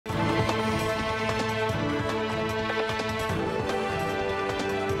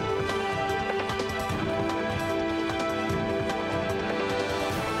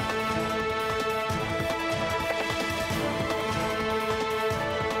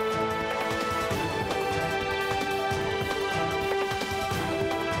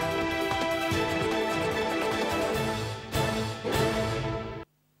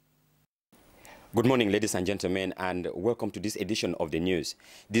Good morning, ladies and gentlemen, and welcome to this edition of the news.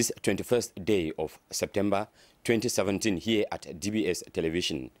 This 21st day of September 2017 here at DBS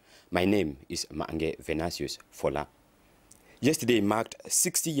Television. My name is Mahngeh Vernasius Fola. Yesterday marked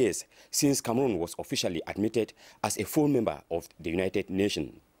 60 years since Cameroon was officially admitted as a full member of the United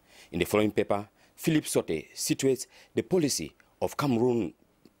Nations. In the following paper, Philip Sote situates the policy of Cameroon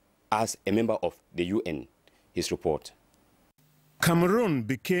as a member of the UN. His report. Cameroon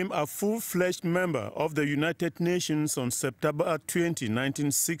became a full-fledged member of the United Nations on September 20,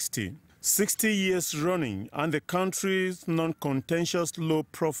 1960. 60 years running, and the country's non-contentious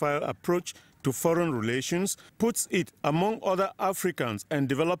low-profile approach to foreign relations puts it among other African and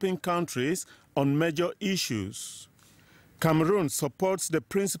developing countries on major issues. Cameroon supports the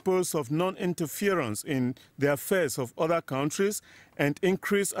principles of non-interference in the affairs of other countries and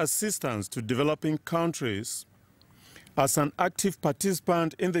increased assistance to developing countries. As an active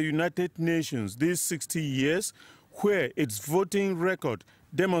participant in the United Nations these 60 years, where its voting record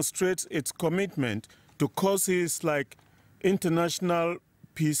demonstrates its commitment to causes like international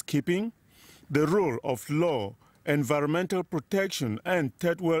peacekeeping, the rule of law, environmental protection, and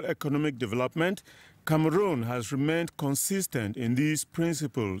third world economic development, Cameroon has remained consistent in these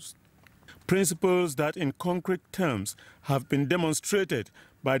principles. Principles that in concrete terms have been demonstrated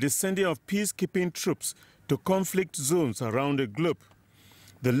by the sending of peacekeeping troops to conflict zones around the globe,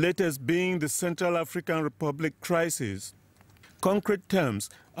 the latest being the Central African Republic crisis. Concrete terms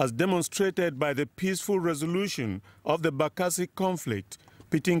as demonstrated by the peaceful resolution of the Bakassi conflict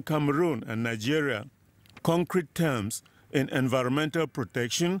pitting Cameroon and Nigeria. Concrete terms in environmental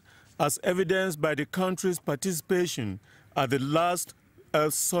protection as evidenced by the country's participation at the last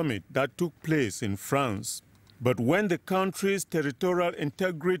Earth Summit that took place in France. But when the country's territorial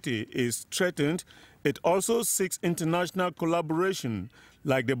integrity is threatened, it also seeks international collaboration,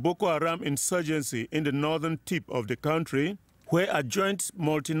 like the Boko Haram insurgency in the northern tip of the country, where a joint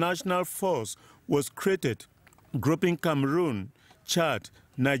multinational force was created, grouping Cameroon, Chad,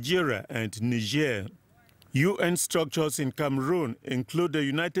 Nigeria, and Niger. UN structures in Cameroon include the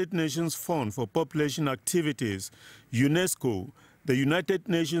United Nations Fund for Population Activities, UNESCO, the United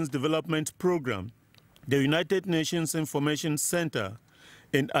Nations Development Programme, the United Nations Information Center,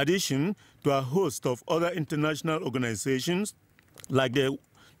 in addition to a host of other international organizations like the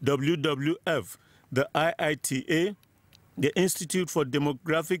WWF, the IITA, the Institute for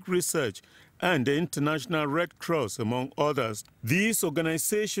Demographic Research, and the International Red Cross, among others. These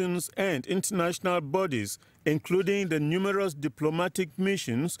organizations and international bodies, including the numerous diplomatic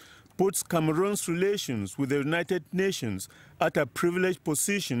missions, puts Cameroon's relations with the United Nations at a privileged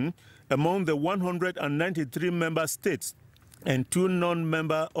position among the 193 member states and 2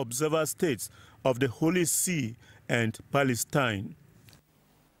 non-member observer states of the Holy See and Palestine.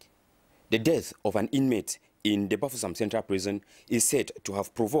 The death of an inmate in the Bafoussam Central Prison is said to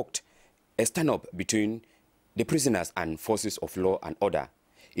have provoked a stand-up between the prisoners and forces of law and order.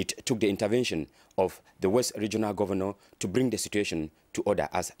 It took the intervention of the West Regional Governor to bring the situation to order,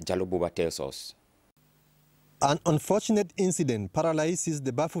 as Jallo Buba tells us. An unfortunate incident paralyzes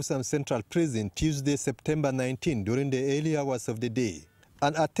the Bafoussam Central Prison Tuesday, September 19 during the early hours of the day.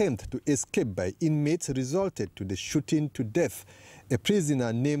 An attempt to escape by inmates resulted to the shooting to death a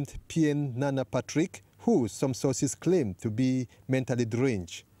prisoner named P.N. Nana Patrick, who some sources claim to be mentally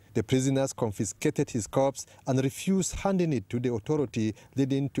deranged. The prisoners confiscated his corpse and refused handing it to the authority,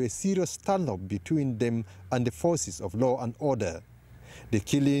 leading to a serious standoff between them and the forces of law and order. The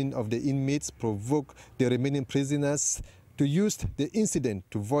killing of the inmates provoked the remaining prisoners to use the incident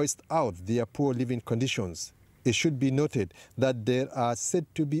to voice out their poor living conditions. It should be noted that there are said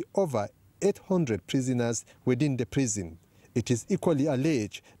to be over 800 prisoners within the prison. It is equally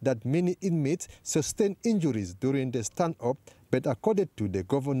alleged that many inmates sustained injuries during the standoff, but according to the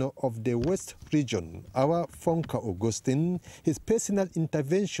governor of the West Region, our Fonka Augustine, his personal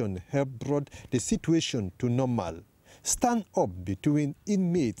intervention helped brought the situation to normal. Stand-up between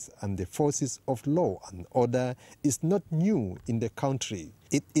inmates and the forces of law and order is not new in the country.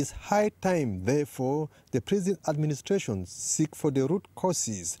 It is high time, therefore, the prison administration seek for the root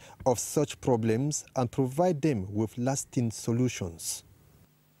causes of such problems and provide them with lasting solutions.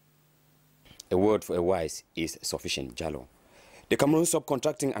 A word for a wise is sufficient, Jallo. The Cameroon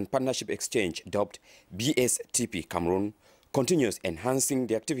Subcontracting and Partnership Exchange, dubbed BSTP Cameroon, continues enhancing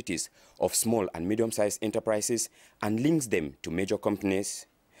the activities of small and medium-sized enterprises and links them to major companies.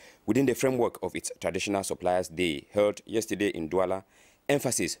 Within the framework of its Traditional Suppliers Day held yesterday in Douala,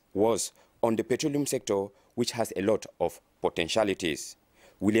 emphasis was on the petroleum sector, which has a lot of potentialities.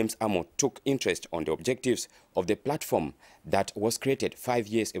 Williams Amo took interest on the objectives of the platform that was created 5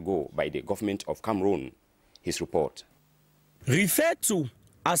 years ago by the government of Cameroon. His report. Referred to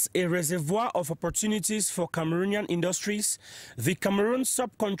as a reservoir of opportunities for Cameroonian industries, the Cameroon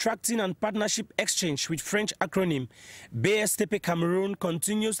Subcontracting and Partnership Exchange, with French acronym BSTP Cameroon,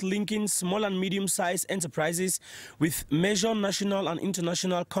 continues linking small and medium-sized enterprises with major national and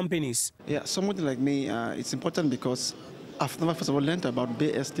international companies. Yeah, somebody like me, it's important because I've never, first of all, learned about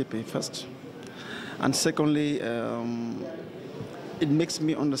BSTP first. And secondly, it makes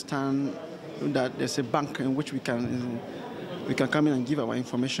me understand that there's a bank in which we can come in and give our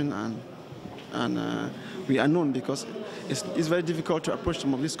information, and we are known because it's very difficult to approach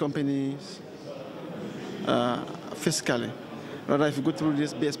some of these companies fiscally. Rather, if you go through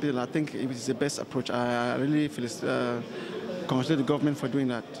this BSP, I think it is the best approach. I really congratulate the government for doing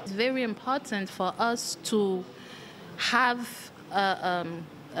that. It's very important for us to have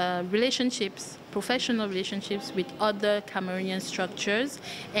relationships, professional relationships with other Cameroonian structures,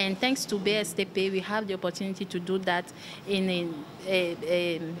 and thanks to BSTP, we have the opportunity to do that in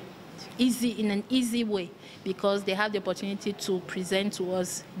an easy way, because they have the opportunity to present to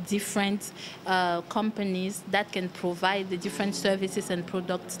us different companies that can provide the different services and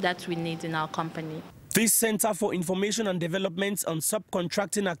products that we need in our company. This Center for Information and Development on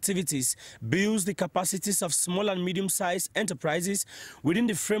Subcontracting Activities builds the capacities of small and medium-sized enterprises within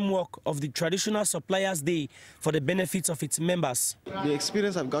the framework of the Traditional Suppliers Day for the benefit of its members. The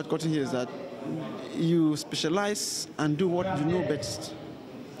experience I've gotten here is that you specialize and do what you know best.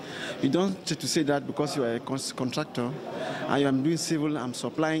 You don't have to say that because you are a contractor, I'm doing civil, I'm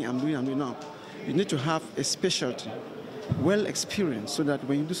supplying, I'm doing no. You need to have a specialty, well experienced, so that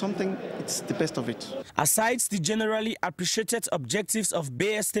when you do something, it's the best of it. Aside the generally appreciated objectives of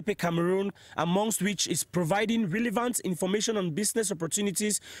BSTP Cameroon, amongst which is providing relevant information on business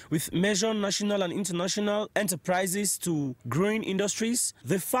opportunities with major national and international enterprises to growing industries,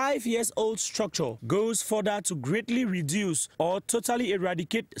 the 5-year-old structure goes further to greatly reduce or totally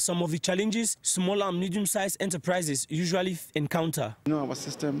eradicate some of the challenges small and medium-sized enterprises usually encounter. You know, our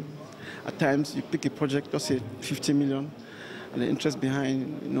system, at times you pick a project, let's say 50 million, and the interest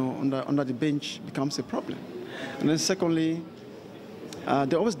behind, under the bench becomes a problem. And then secondly,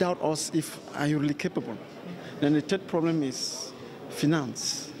 they always doubt us if are you really capable. Then the third problem is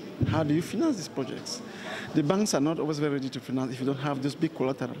finance. How do you finance these projects? The banks are not always very ready to finance if you don't have this big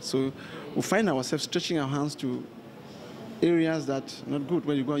collateral. So we find ourselves stretching our hands to areas that are not good.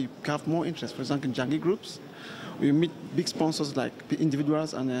 Where you go, you have more interest. For example, in Jangi groups, we meet big sponsors like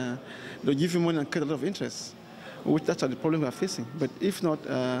individuals, and they'll give you money and get a lot of interest. Which that's the problem we are facing. But if not,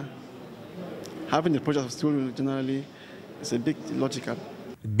 having the project of still generally is a big logical.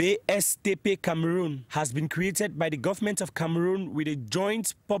 BSTP Cameroon has been created by the government of Cameroon with a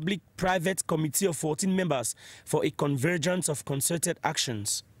joint public-private committee of 14 members for a convergence of concerted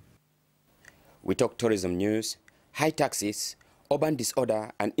actions. We talk tourism news, high taxes, urban disorder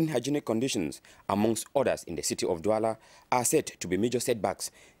and inhygienic conditions, amongst others in the city of Douala, are said to be major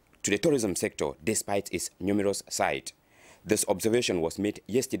setbacks to the tourism sector despite its numerous sites. This observation was made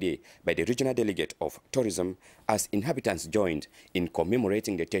yesterday by the regional delegate of tourism as inhabitants joined in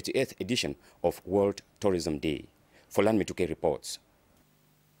commemorating the 38th edition of World Tourism Day. Folan Mituke reports.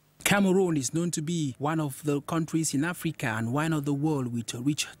 Cameroon is known to be one of the countries in Africa and one of the world with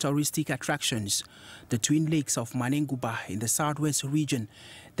rich touristic attractions. The Twin Lakes of Mahngeh in the southwest region,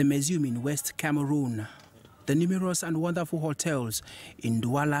 the museum in West Cameroon, the numerous and wonderful hotels in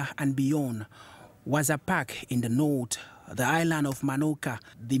Douala and beyond, Waza Park in the north, the island of Manoka,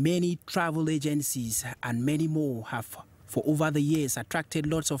 the many travel agencies and many more have for over the years attracted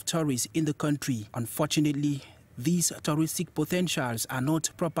lots of tourists in the country. Unfortunately, these touristic potentials are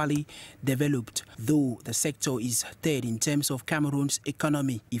not properly developed, though the sector is third in terms of Cameroon's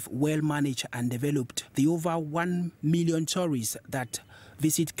economy. If well managed and developed, the over 1 million tourists that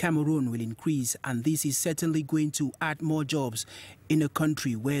visit Cameroon will increase, and this is certainly going to add more jobs in a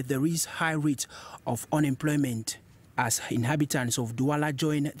country where there is high rate of unemployment. As inhabitants of Douala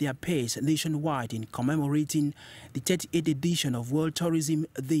join their peers nationwide in commemorating the 38th edition of World Tourism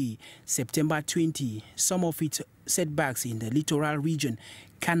Day, September 20, some of its setbacks in the littoral region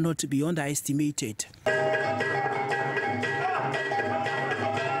cannot be underestimated.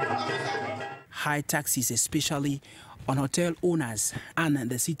 High taxes, especially on hotel owners and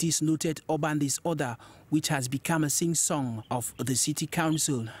the city's noted urban disorder, which has become a sing-song of the city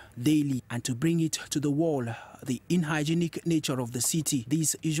council daily, and to bring it to the wall, the unhygienic nature of the city.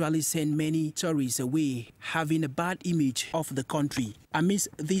 These usually send many tourists away, having a bad image of the country. Amidst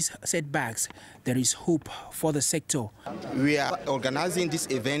these setbacks, there is hope for the sector. We are organizing this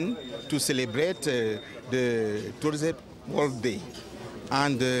event to celebrate the Tourism World Day,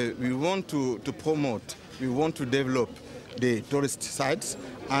 and we want to promote, we want to develop the tourist sites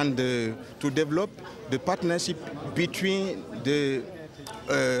and to develop the partnership between the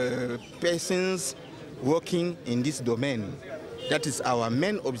persons working in this domain. That is our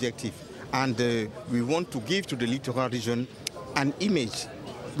main objective, and we want to give to the littoral region an image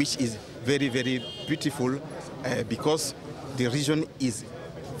which is very, very beautiful because the region is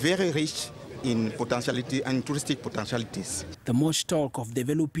very rich in potentiality and touristic potentialities. The much talk of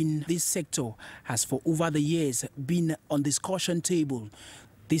developing this sector has for over the years been on discussion table.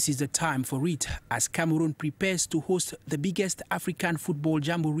 This is the time for it as Cameroon prepares to host the biggest African football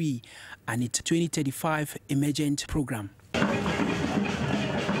jamboree and its 2035 emergent program.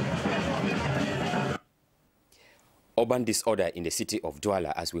 Urban disorder in the city of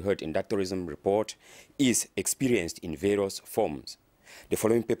Douala, as we heard in that tourism report, is experienced in various forms. The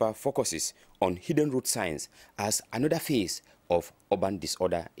following paper focuses on hidden road signs as another phase of urban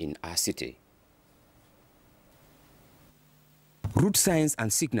disorder in our city. Route signs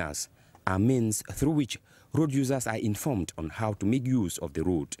and signals are means through which road users are informed on how to make use of the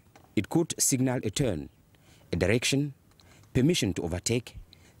road. It could signal a turn, a direction, permission to overtake,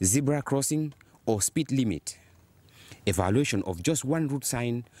 zebra crossing, or speed limit. A violation of just one route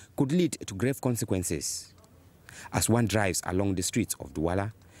sign could lead to grave consequences. As one drives along the streets of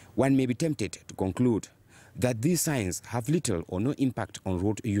Douala, one may be tempted to conclude that these signs have little or no impact on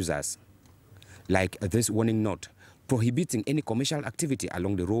road users. Like this warning note prohibiting any commercial activity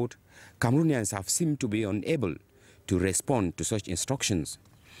along the road, Cameroonians have seemed to be unable to respond to such instructions.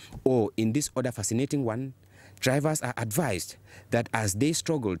 Or in this other fascinating one, drivers are advised that as they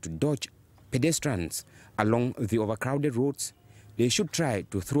struggle to dodge pedestrians along the overcrowded roads, they should try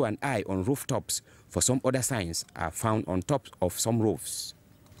to throw an eye on rooftops, for some other signs are found on top of some roofs.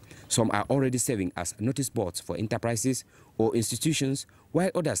 Some are already serving as notice boards for enterprises or institutions,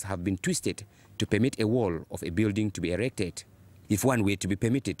 while others have been twisted to permit a wall of a building to be erected. If one were to be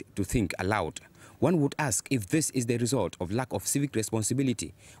permitted to think aloud, one would ask if this is the result of lack of civic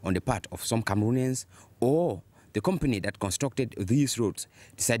responsibility on the part of some Cameroonians, or the company that constructed these roads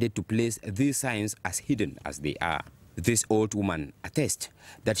decided to place these signs as hidden as they are. This old woman attests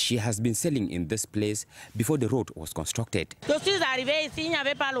that she has been selling in this place before the road was constructed.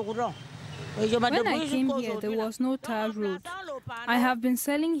 When I came here, there was no tar road. I have been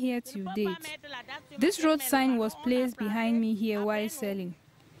selling here to date. This road sign was placed behind me here while selling.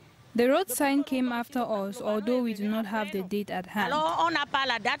 The road sign came after us, although we do not have the date at hand.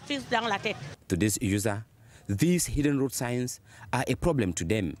 To this user, these hidden road signs are a problem to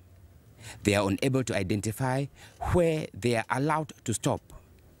them. They are unable to identify where they are allowed to stop.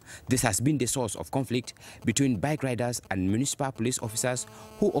 This has been the source of conflict between bike riders and municipal police officers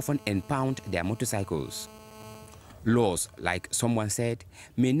who often impound their motorcycles. Laws, like someone said,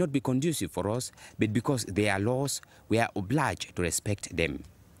 may not be conducive for us, but because they are laws, we are obliged to respect them.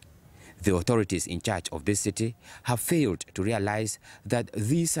 The authorities in charge of this city have failed to realize that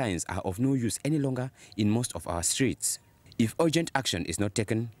these signs are of no use any longer in most of our streets. If urgent action is not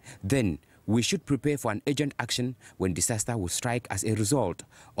taken, then we should prepare for an urgent action when disaster will strike as a result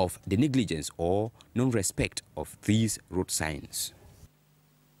of the negligence or non-respect of these road signs.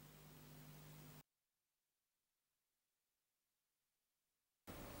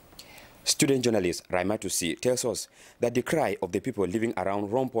 Student journalist Raimatusi tells us that the cry of the people living around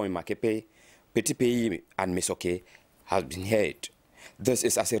Rond-Point Mahngeh, Petit Pays and Mesoke has been heard. This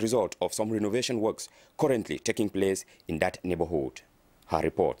is as a result of some renovation works currently taking place in that neighborhood. Her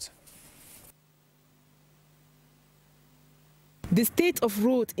reports. The state of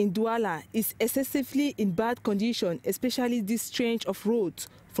road in Douala is excessively in bad condition, especially this stretch of road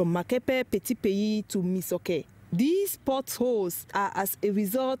from Mahngeh, Petit Pays to Mesoke. These potholes are as a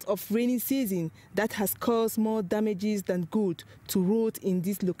result of rainy season that has caused more damages than good to road in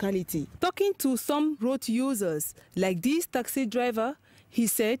this locality. Talking to some road users, like this taxi driver, he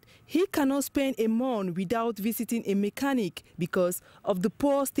said he cannot spend a month without visiting a mechanic because of the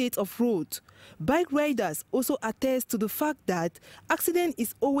poor state of road. Bike riders also attest to the fact that accident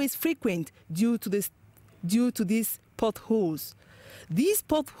is always frequent due to these potholes. these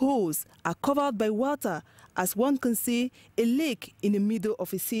potholes are covered by water, as one can say, a lake in the middle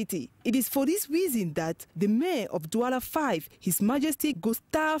of a city. It is for this reason that the mayor of Douala 5, His Majesty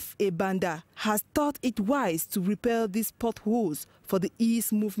Gustave Ebanda, has thought it wise to repair these potholes for the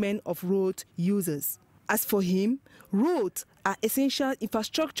ease movement of road users. As for him, roads are essential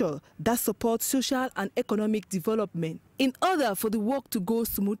infrastructure that support social and economic development. In order for the work to go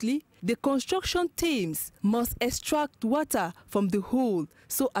smoothly, the construction teams must extract water from the hole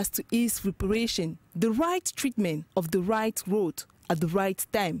so as to ease reparation. The right treatment of the right road at the right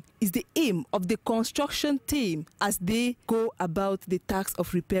time is the aim of the construction team as they go about the task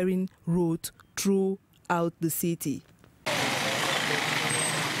of repairing roads throughout the city.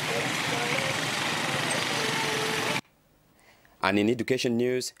 And in education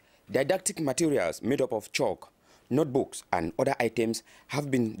news, didactic materials made up of chalk, notebooks and other items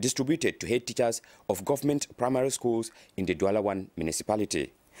have been distributed to head teachers of government primary schools in the Douala 1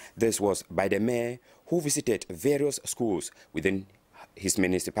 municipality. This was by the mayor who visited various schools within his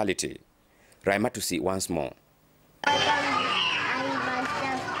municipality. Raimatusi once more.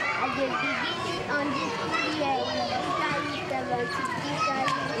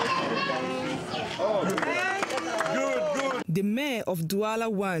 The mayor of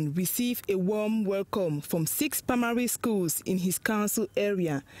Douala 1 received a warm welcome from 6 primary schools in his council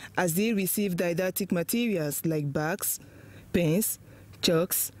area as they received didactic materials like bags, pens,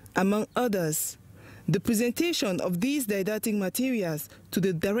 chalks, among others. The presentation of these didactic materials to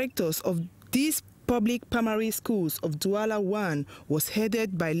the directors of these public primary schools of Douala 1 was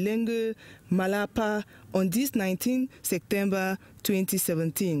headed by Mahngeh Malapa on this 19 September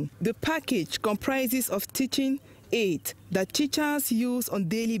 2017. The package comprises of teaching aid that teachers use on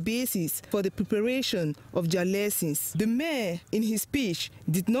daily basis for the preparation of their lessons. The mayor, in his speech,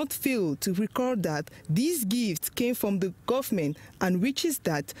 did not fail to record that these gifts came from the government and wishes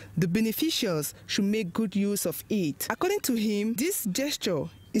that the beneficiaries should make good use of it. According to him, this gesture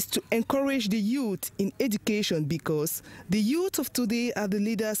is to encourage the youth in education because the youth of today are the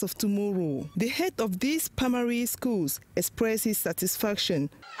leaders of tomorrow. The head of these primary schools expressed his satisfaction.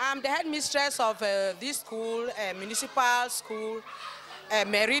 I'm the headmistress of this school, municipal school,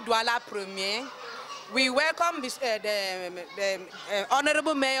 Mairie Douala Premier. We welcome the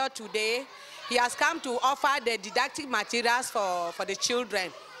Honorable Mayor today. He has come to offer the didactic materials for the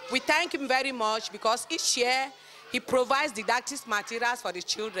children. We thank him very much because each year he provides didactic materials for the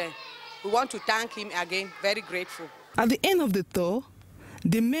children. We want to thank him again, very grateful. At the end of the tour,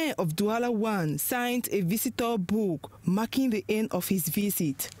 the mayor of Douala 1 signed a visitor book marking the end of his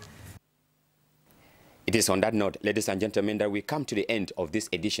visit. It is on that note, ladies and gentlemen, that we come to the end of this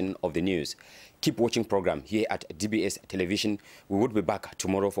edition of the news. Keep watching program here at DBS Television. We will be back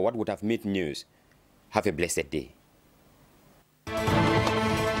tomorrow for what would have made news. Have a blessed day.